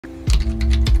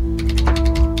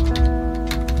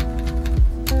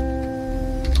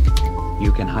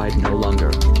You can hide no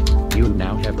longer. You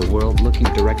now have the world looking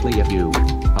directly at you.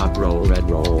 Up roll, red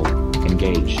roll.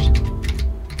 Engaged.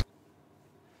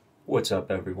 What's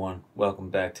up, everyone? Welcome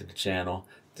back to the channel.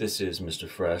 This is Mr.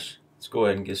 Fresh. Let's go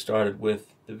ahead and get started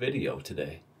with the video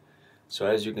today. So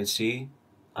as you can see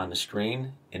on the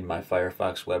screen in my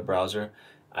Firefox web browser,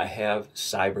 I have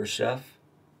CyberChef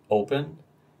open,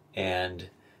 and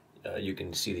you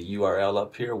can see the URL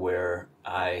up here where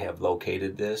I have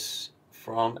located this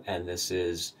from, and this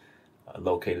is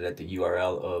located at the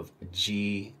URL of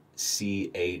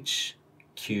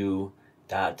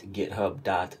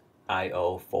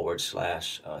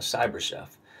gchq.github.io/CyberChef.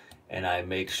 And I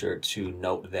make sure to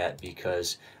note that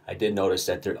because I did notice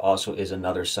that there also is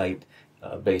another site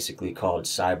basically called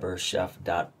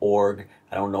cyberchef.org.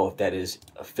 I don't know if that is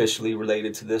officially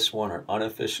related to this one or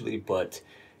unofficially, but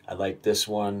I like this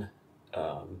one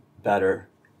better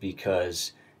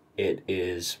because it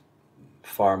is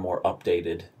far more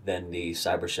updated than the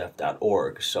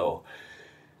cyberchef.org. So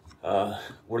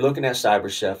we're looking at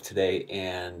CyberChef today,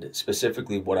 and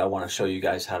specifically what I want to show you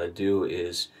guys how to do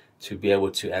is to be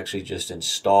able to actually just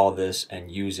install this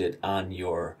and use it on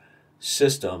your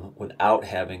system without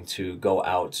having to go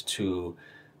out to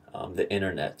the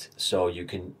internet. So you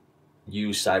can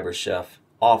use CyberChef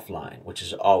offline, which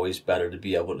is always better to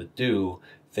be able to do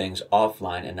things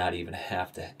offline and not even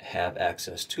have to have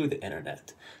access to the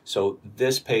internet. So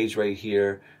this page right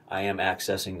here, I am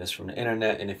accessing this from the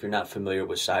internet, and if you're not familiar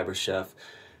with CyberChef,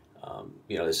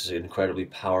 you know, this is an incredibly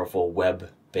powerful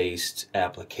web-based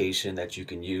application that you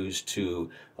can use to,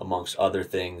 amongst other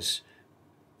things,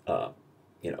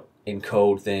 you know,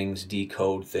 encode things,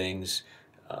 decode things,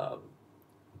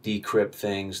 decrypt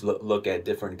things, look at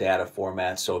different data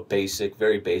formats. So a basic,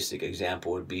 very basic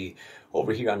example would be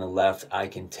over here on the left. I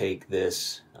can take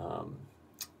this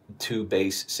to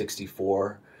base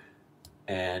 64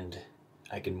 and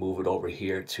I can move it over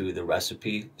here to the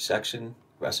recipe section,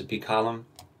 recipe column,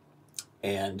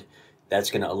 and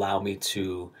that's going to allow me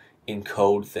to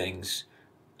encode things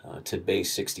to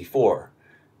base 64.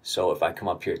 So if I come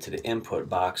up here to the input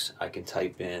box, I can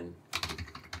type in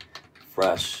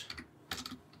fresh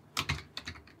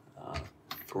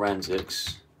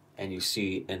forensics, and you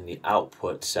see in the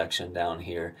output section down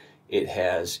here, it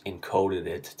has encoded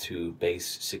it to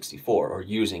base 64, or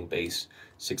using base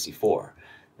 64.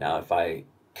 Now if I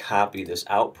copy this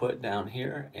output down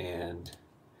here and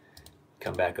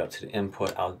come back up to the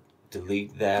input, I'll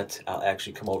delete that. I'll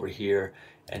actually come over here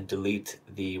and delete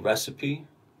the recipe,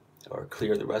 or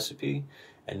clear the recipe,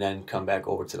 and then come back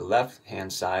over to the left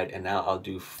hand side, and now I'll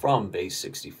do from base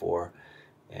 64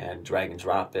 and drag and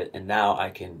drop it, and now I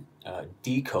can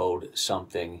decode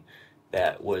something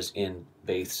that was in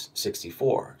base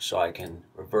 64. So I can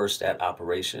reverse that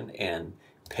operation and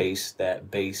paste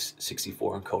that base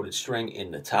 64 encoded string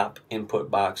in the top input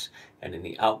box, and in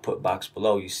the output box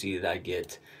below you see that I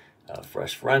get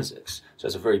fresh forensics. So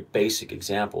it's a very basic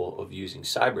example of using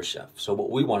CyberChef. So what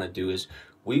we want to do is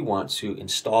we want to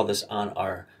install this on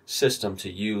our system to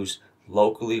use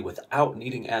locally without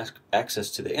needing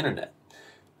access to the internet.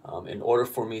 In order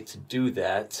for me to do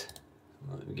that,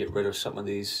 let me get rid of some of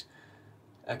these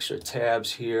extra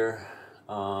tabs here.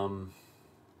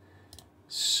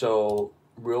 So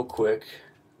real quick,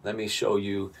 let me show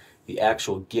you the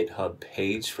actual GitHub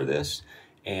page for this.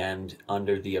 And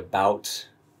under the About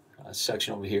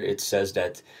section over here, it says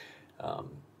that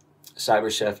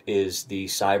CyberChef is the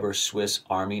Cyber Swiss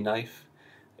Army knife,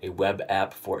 a web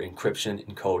app for encryption,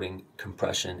 encoding,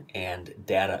 compression, and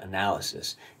data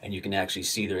analysis. And you can actually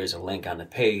see there is a link on the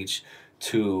page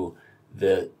to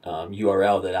the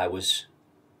URL that I was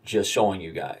just showing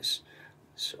you guys.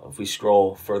 So if we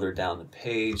scroll further down the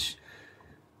page,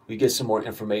 we get some more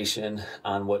information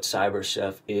on what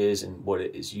CyberChef is and what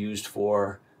it is used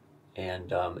for.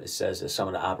 And it says that some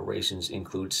of the operations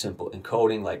include simple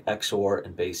encoding like XOR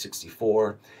and base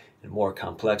 64, and more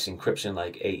complex encryption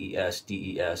like AES,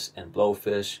 DES, and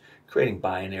Blowfish, creating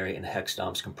binary and hex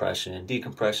dumps, compression and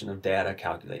decompression of data,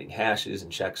 calculating hashes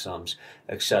and checksums,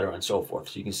 etc. and so forth.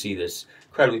 So you can see this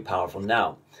incredibly powerful.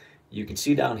 Now, you can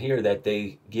see down here that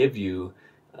they give you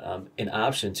an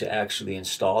option to actually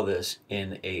install this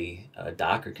in a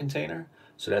Docker container.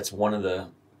 So that's one of the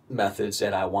methods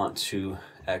that I want to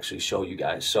actually show you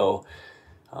guys. So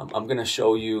I'm going to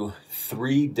show you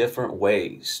 3 different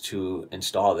ways to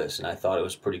install this, and I thought it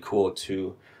was pretty cool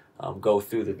to go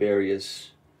through the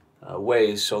various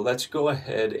ways. So let's go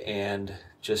ahead and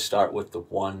just start with the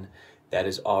one that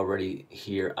is already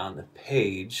here on the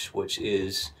page, which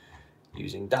is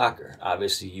using Docker.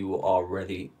 Obviously, you will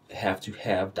already have to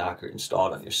have Docker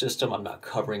installed on your system. I'm not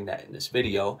covering that in this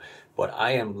video, but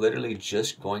I am literally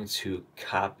just going to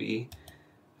copy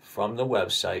from the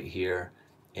website here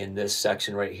in this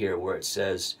section right here where it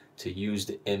says to use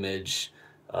the image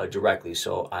directly.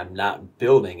 So I'm not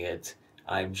building it.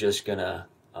 I'm just gonna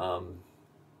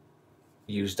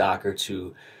use Docker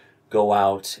to go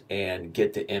out and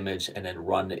get the image and then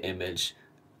run the image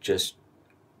just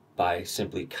by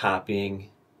simply copying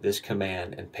this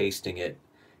command and pasting it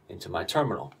into my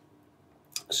terminal.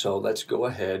 So let's go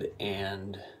ahead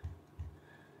and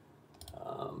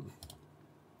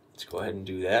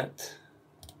do that.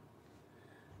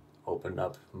 Open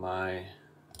up my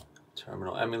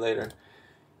terminal emulator,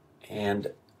 and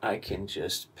I can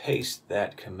just paste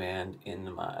that command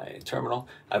in my terminal.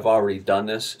 I've already done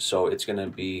this, so it's going to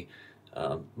be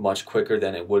much quicker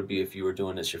than it would be if you were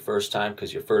doing this your first time,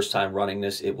 because your first time running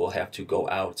this, it will have to go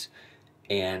out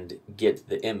and get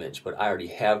the image. But I already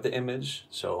have the image,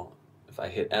 so if I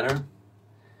hit enter,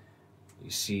 you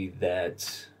see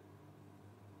that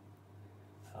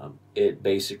it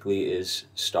basically is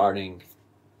starting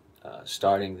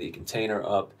the container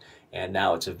up, and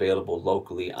now it's available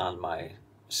locally on my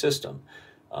system.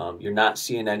 You're not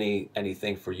seeing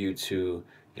anything for you to,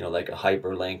 like a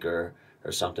hyperlink or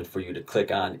something for you to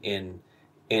click on in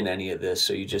any of this.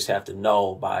 So you just have to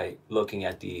know by looking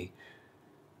at the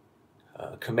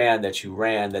command that you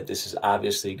ran that this is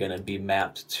obviously going to be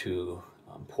mapped to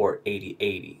port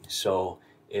 8080. So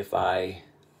if I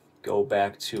go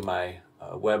back to my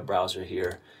web browser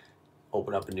here,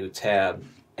 open up a new tab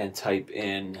and type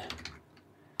in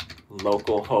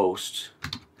localhost,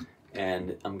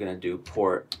 and I'm going to do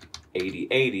port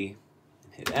 8080,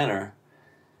 hit enter.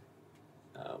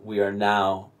 We are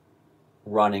now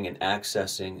running and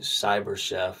accessing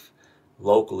CyberChef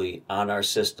locally on our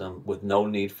system with no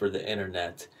need for the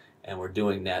internet, and we're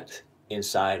doing that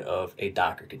inside of a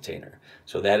Docker container.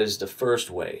 So that is the first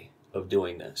way of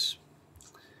doing this.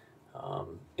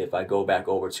 If I go back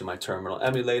over to my terminal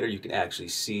emulator, you can actually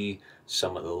see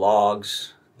some of the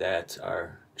logs that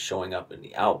are showing up in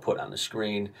the output on the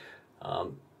screen,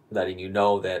 letting you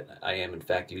know that I am in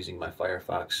fact using my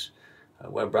Firefox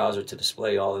web browser to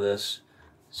display all of this.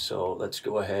 So let's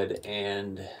go ahead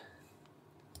and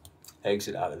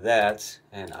exit out of that,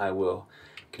 and I will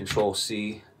Control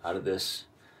C out of this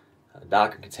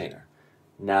Docker container.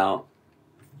 Now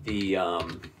the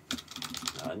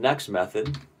next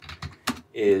method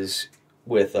is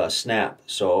with Snap.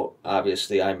 So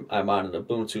obviously I'm on an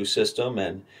Ubuntu system,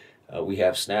 and we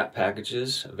have Snap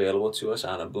packages available to us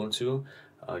on Ubuntu.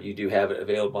 You do have it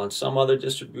available on some other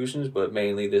distributions, but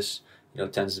mainly this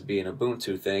tends to be an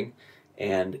Ubuntu thing.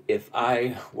 And if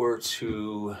I were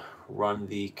to run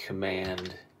the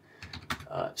command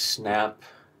snap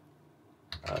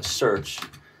search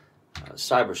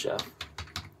CyberChef,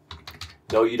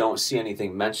 though you don't see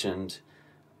anything mentioned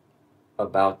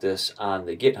about this on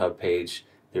the GitHub page,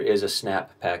 there is a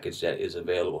Snap package that is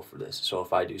available for this. So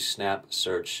if I do snap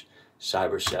search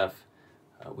CyberChef,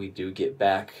 we do get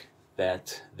back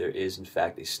that there is in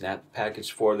fact a Snap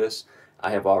package for this.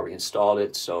 I have already installed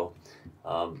it, so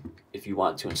if you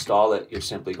want to install it, you're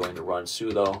simply going to run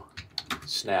sudo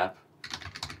snap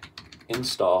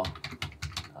install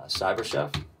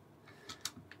CyberChef,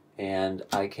 and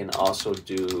I can also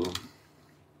do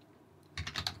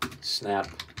snap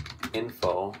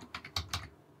info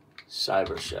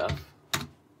CyberChef,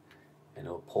 and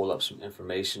it'll pull up some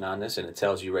information on this, and it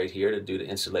tells you right here to do the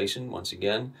installation. Once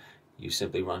again, you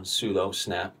simply run sudo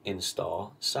snap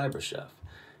install CyberChef,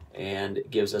 and it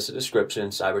gives us a description.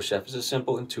 CyberChef is a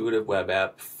simple, intuitive web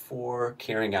app for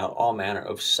carrying out all manner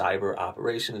of cyber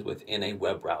operations within a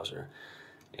web browser,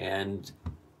 and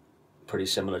pretty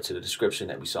similar to the description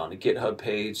that we saw on the GitHub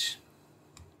page.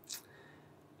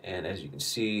 And as you can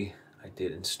see, I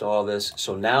did install this.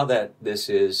 So now that this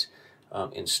is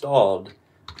installed,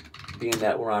 being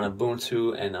that we're on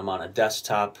Ubuntu and I'm on a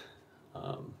desktop,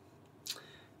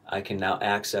 I can now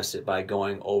access it by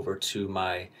going over to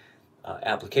my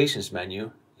applications menu.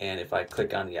 And if I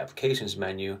click on the applications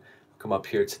menu, I'll come up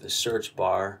here to the search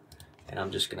bar, and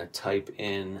I'm just going to type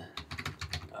in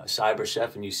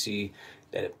CyberChef, and you see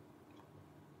that it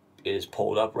is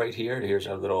pulled up right here. Here's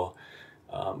our little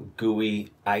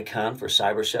GUI icon for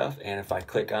CyberChef, and if I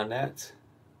click on that,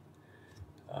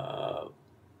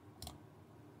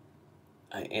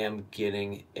 I am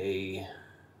getting a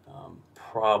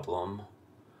problem.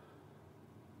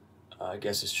 I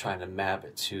guess it's trying to map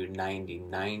it to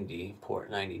 9090, port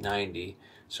 9090.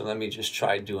 So let me just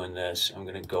try doing this. I'm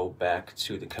going to go back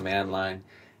to the command line,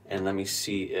 and let me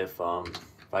see if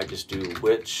I just do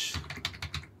which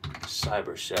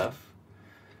CyberChef.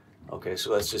 Okay,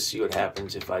 so let's just see what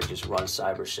happens if I just run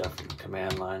CyberChef from the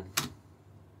command line.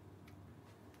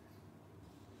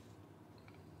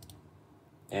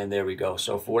 And there we go.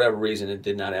 So for whatever reason, it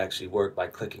did not actually work by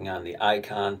clicking on the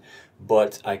icon,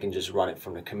 but I can just run it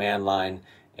from the command line,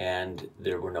 and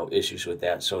there were no issues with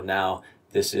that. So now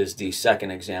this is the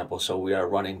second example. So we are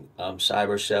running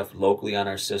CyberChef locally on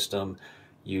our system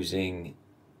using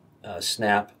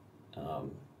Snap,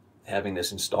 having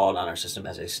this installed on our system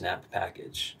as a Snap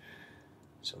package.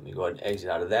 So let me go ahead and exit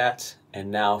out of that.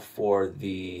 And now for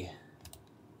the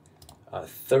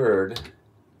third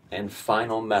and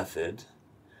final method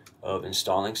of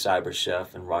installing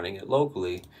CyberChef and running it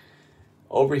locally.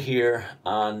 Over here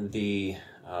on the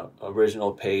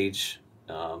original page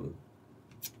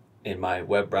in my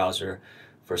web browser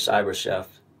for CyberChef,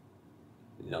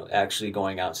 actually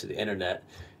going out to the internet,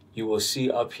 you will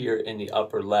see up here in the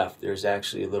upper left, there's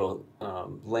actually a little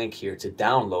link here to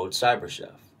download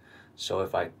CyberChef. So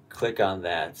if I click on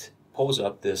that, it pulls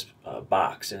up this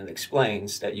box, and it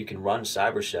explains that you can run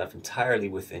CyberChef entirely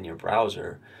within your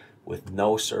browser with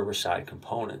no server-side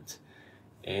component.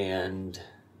 And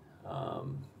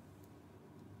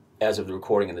as of the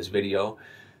recording of this video,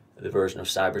 the version of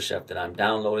CyberChef that I'm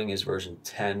downloading is version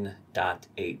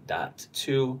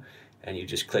 10.8.2, and you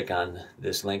just click on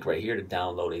this link right here to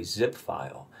download a zip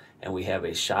file. And we have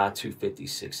a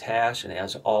SHA-256 hash, and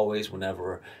as always,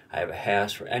 whenever I have a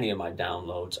hash for any of my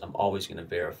downloads, I'm always going to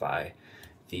verify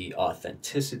the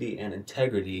authenticity and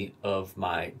integrity of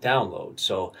my download.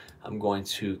 So I'm going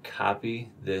to copy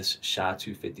this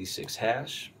SHA-256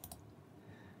 hash.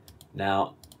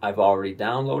 Now, I've already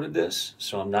downloaded this,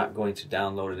 so I'm not going to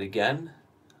download it again.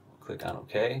 I'll click on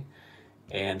OK.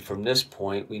 And from this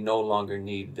point, we no longer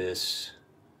need this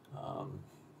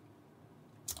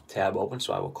tab open,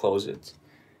 so I will close it.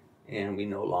 And we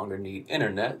no longer need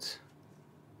internet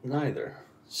neither.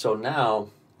 So now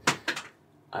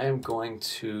I am going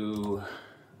to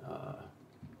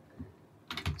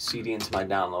cd into my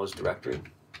downloads directory.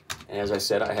 And as I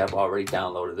said, I have already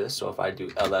downloaded this. So if I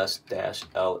do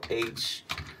ls-lh,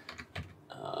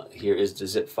 here is the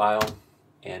zip file,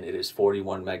 and it is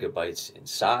 41 megabytes in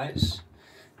size.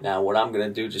 Now what I'm going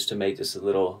to do, just to make this a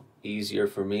little easier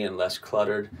for me and less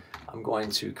cluttered, I'm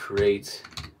going to create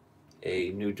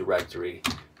a new directory.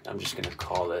 I'm just going to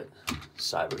call it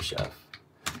CyberChef.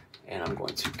 And I'm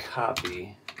going to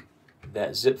copy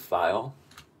that zip file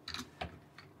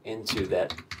into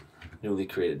that newly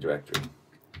created directory.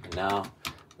 And now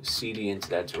we cd into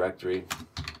that directory,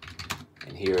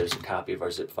 and here is a copy of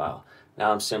our zip file.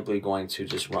 Now I'm simply going to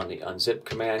just run the unzip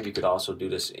command. You could also do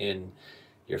this in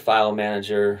your file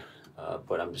manager,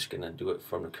 but I'm just going to do it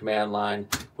from the command line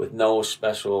with no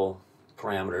special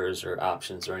parameters or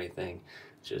options or anything.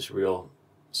 Just real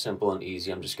simple and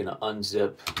easy. I'm just going to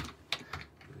unzip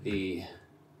the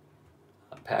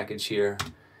package here,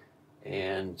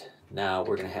 and now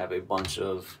we're going to have a bunch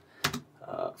of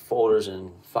folders and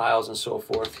files and so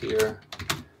forth here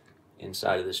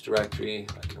inside of this directory.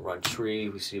 I can run tree.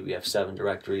 We see we have 7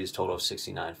 directories, total of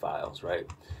 69 files, right?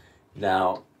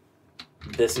 Now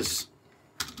this is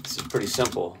pretty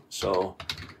simple. So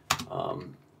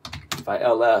if I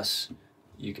ls,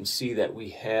 you can see that we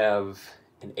have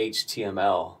an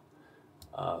HTML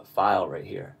file right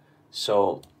here.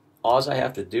 So all I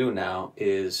have to do now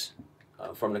is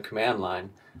from the command line,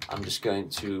 I'm just going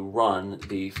to run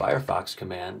the Firefox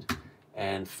command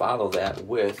and follow that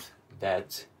with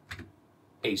that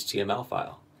HTML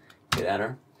file. Hit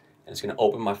enter, and it's going to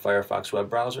open my Firefox web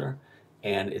browser,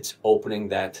 and it's opening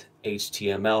that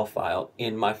HTML file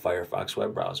in my Firefox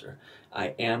web browser. I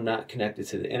am not connected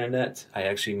to the internet. I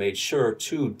actually made sure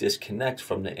to disconnect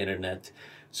from the internet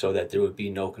so that there would be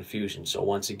no confusion. So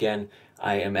once again,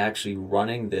 I am actually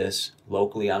running this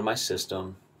locally on my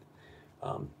system,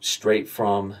 straight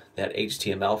from that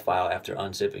HTML file after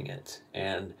unzipping it.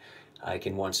 And I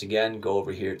can once again go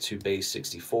over here to base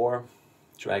 64,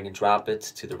 drag and drop it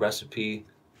to the recipe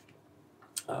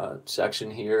section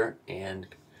here, and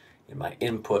in my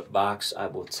input box I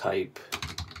will type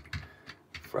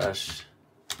fresh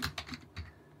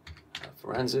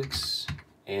forensics,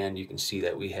 and you can see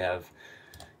that we have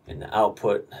in the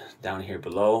output down here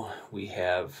below, we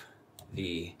have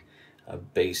the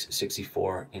base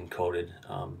 64 encoded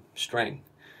string.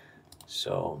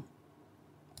 So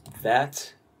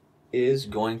that is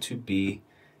going to be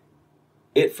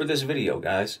it for this video,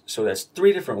 guys. So that's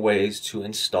 3 different ways to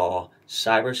install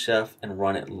CyberChef and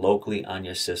run it locally on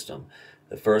your system.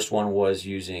 The first one was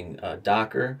using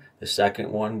Docker. The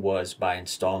second one was by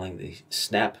installing the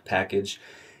Snap package.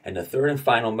 And the third and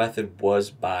final method was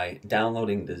by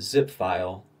downloading the zip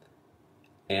file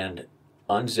and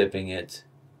unzipping it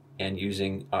and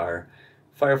using our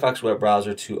Firefox web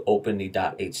browser to open the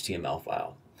 .html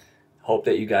file. Hope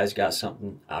that you guys got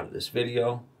something out of this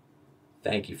video.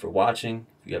 Thank you for watching.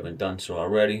 If you haven't done so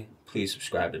already, please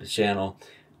subscribe to the channel.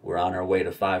 We're on our way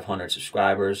to 500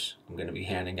 subscribers. I'm going to be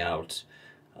handing out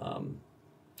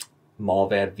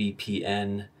Malvad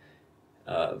VPN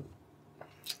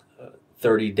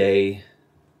 30-day,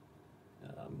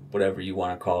 whatever you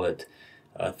want to call it,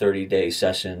 30-day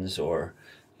sessions, or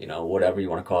whatever you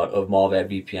want to call it, of Malvad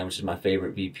VPN, which is my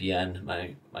favorite VPN,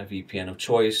 my VPN of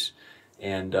choice.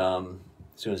 And as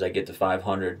soon as I get to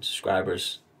 500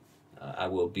 subscribers, I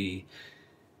will be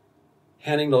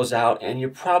handing those out. And you're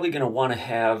probably going to want to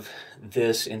have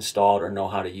this installed or know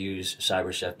how to use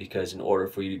CyberChef, because in order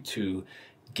for you to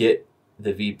get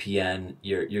the VPN,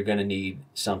 you're going to need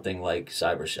something like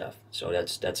CyberChef. So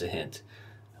that's a hint.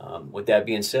 With that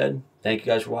being said, thank you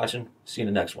guys for watching. See you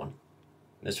in the next one.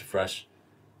 Mr. Fresh,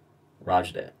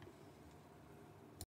 Roger that.